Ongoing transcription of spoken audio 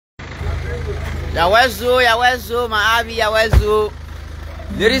Yawezu, my Abby, Yawezu.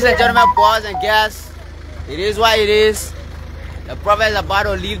 Ladies and gentlemen, boys and guests, it is what it is. The prophet is about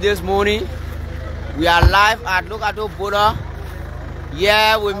to leave this morning. We are live at Locato border.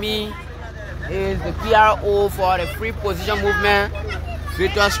 Here with me is the PRO for the Free Position Movement,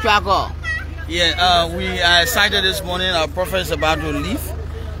 Victor Struggle. Yeah, we are excited this morning. Our prophet is about to leave.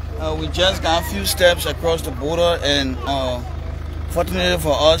 We just got a few steps across the border, and fortunately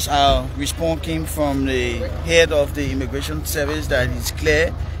for us, our response came from the head of the immigration service that is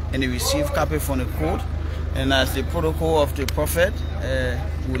clear, and he received copy from the court. And as the protocol of the prophet,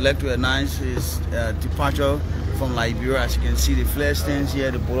 we would like to announce his departure from Liberia. As you can see, the flag stands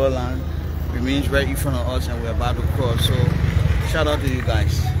here, the borderline remains right in front of us, and we're about to cross. So, shout out to you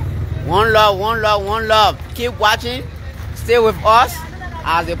guys. One love, one love, one love. Keep watching. Stay with us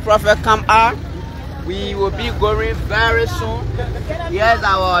as the prophet come out. We will be going very soon. Here's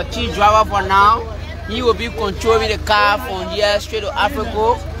our chief driver for now. He will be controlling the car from here straight to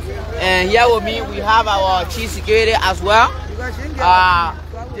Africa. And here with me, we have our chief security as well.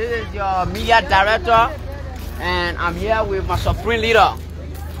 This is your media director. And I'm here with my supreme leader.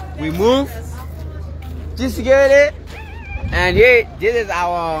 We move. Chief security. And here, this is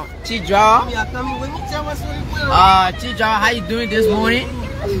our chief driver. Chief driver, how you doing this morning?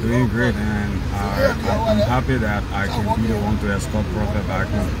 Doing great, and I'm happy that I can be the one to escort Prophet back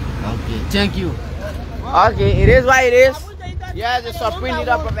home. Okay, thank you. Okay, it is what it is. Here's the supreme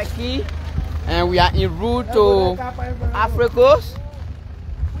leader, ProphetKey, and we are en route to Africa.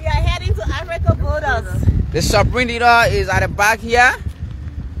 We are heading to Africa borders. The supreme leader is at the back here,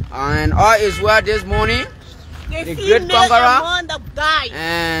 and all is well this morning. The great conqueror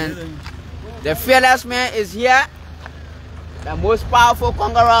and the fearless man is here. The most powerful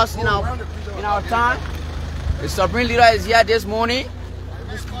conquerors in our time. The supreme leader is here this morning.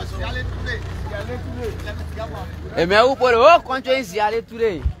 The man who put the whole country in Ziale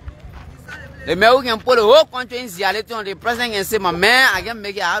today. The man who can put the whole country in Ziale today. The president can say, my man, I can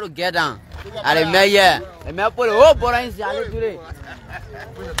make it how to get down. And the man, yeah. The man put the whole border in Ziale today.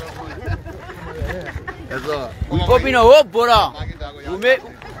 We open the whole border. We make.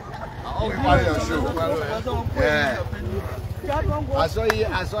 Yeah. I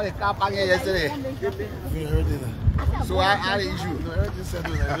saw the car parking yesterday. So I had an issue.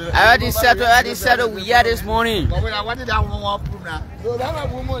 I already settled. We here this morning. But when I wanted that one proof now. No,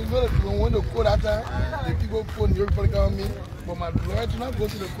 that woman, you know, when the court after the people phone you probably on me. But my lawyer to not go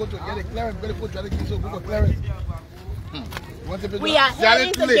to the court to get a clearance. Better put try to give you a clearance. We are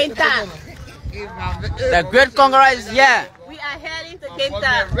heading to Kenta. The great conqueror is here. We are heading to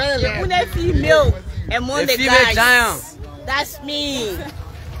Kenta. The only female among the guys. Giant. That's me.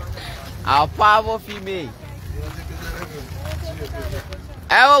 Our powerful female.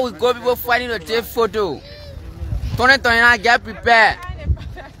 Ever we go people fighting to take photo. Tony, get prepared.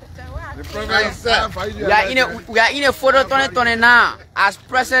 We are in a photo Tony now as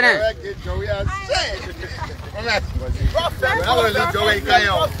president.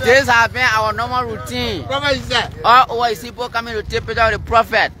 This has been our normal routine. All over people coming to take picture of the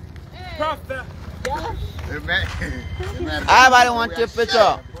prophet. Everybody want to take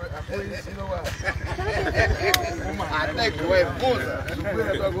picture.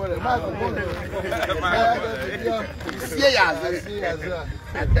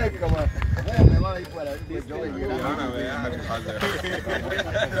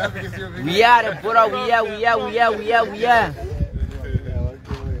 We are the border. We are.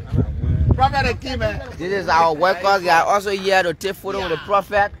 This is our workers. They are also here to take photo with the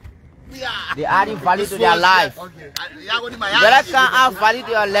prophet. They are adding value to their life. Better can't add value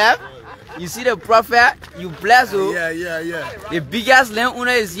to your life. You see the prophet, you bless you. Yeah. The biggest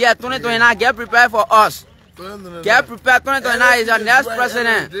landowner is here. 2029, get prepared for us. Get prepared. 2029 is your next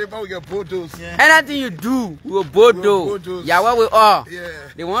president. Anything you do, we will both do. Yeah, where we are.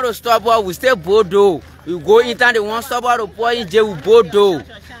 They want to stop us, we stay both do. We go in time, they want to stop us to pour in jail, we both do.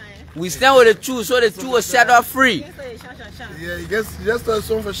 We stand with the truth, so the truth will set us free. Yeah, you just a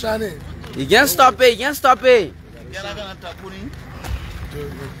song for shining. You can't stop it.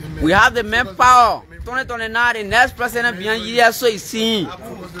 We have the manpower. 2029, the next president behind you here, so he's seeing.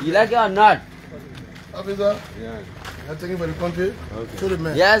 You like it or not? Officer? Yeah. I'm taking for the country. Okay. To the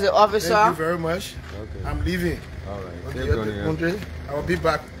man. Yes, the officer. Thank you very much. Okay. I'm leaving. Alright. Okay, the country. I will be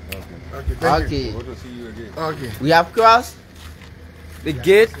back. Okay. Thank you. Hope to see you again. Okay. We have crossed the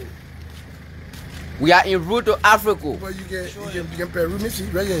gate. We are en route to Africa. But you can pay room. See,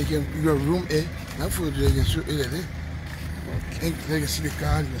 right here, you can room A. Not for the you can shoot A. Okay. You can see the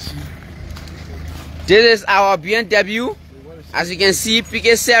car. You can see. This is our BMW. As you can see,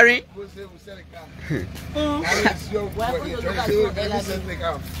 PK Seri.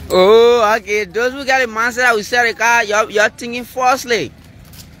 Oh, okay. Those who got the mindset that we sell the car, you're thinking falsely.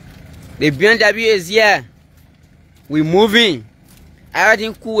 The BMW is here. We're moving.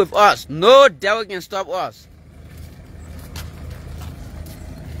 Everything cool with us. No devil can stop us.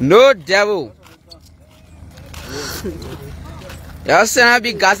 No devil. Y'all say I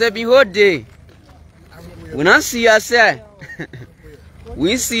be gossiping whole day. We don't see yourself.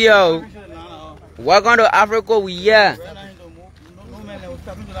 We see you. Welcome to Africa. We here.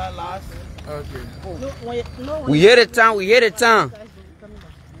 We hear the town. We hear the town.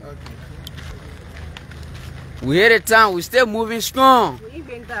 We hear the town. We still moving strong.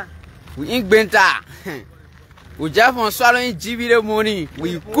 We in Benta. We just from swallowing GB the money.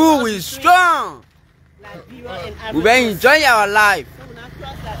 We cool. We strong. We been enjoying our life.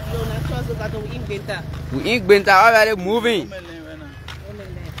 We in Benta already moving.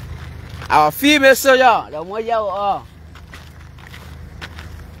 Our female soldier, the one you are.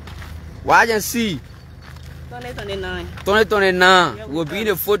 Watch and see. 2029. We'll be in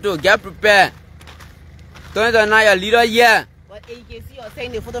the photo. Get prepared. 2029, your leader here. But you can see you're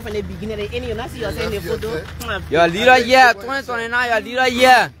saying the photo from the beginning. And you not see you're saying the photo. Your leader here. 2029, your leader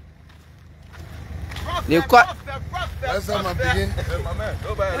here. They cut. That's how my begin.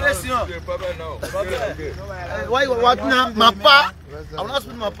 Why you want my pa? I'm not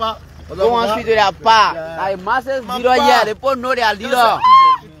speaking my pa. Don't want to speak to their pa. Like masses leader here. They both know their leader.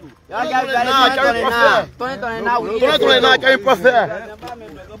 Y'all get ready. 2029. We 2029 carry prophet.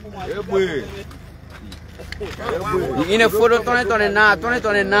 You in a photo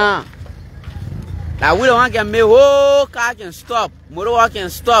 2029. Now we don't want to make whole car can stop. Motor can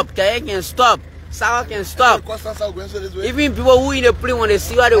stop. Kayak can stop. Sour can stop. Even people who in the plane when they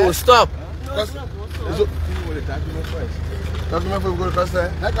see what they will stop. Document for go to cross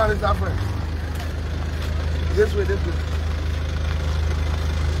there. That car is different. This way.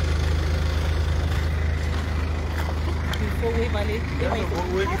 Before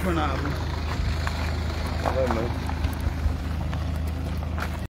we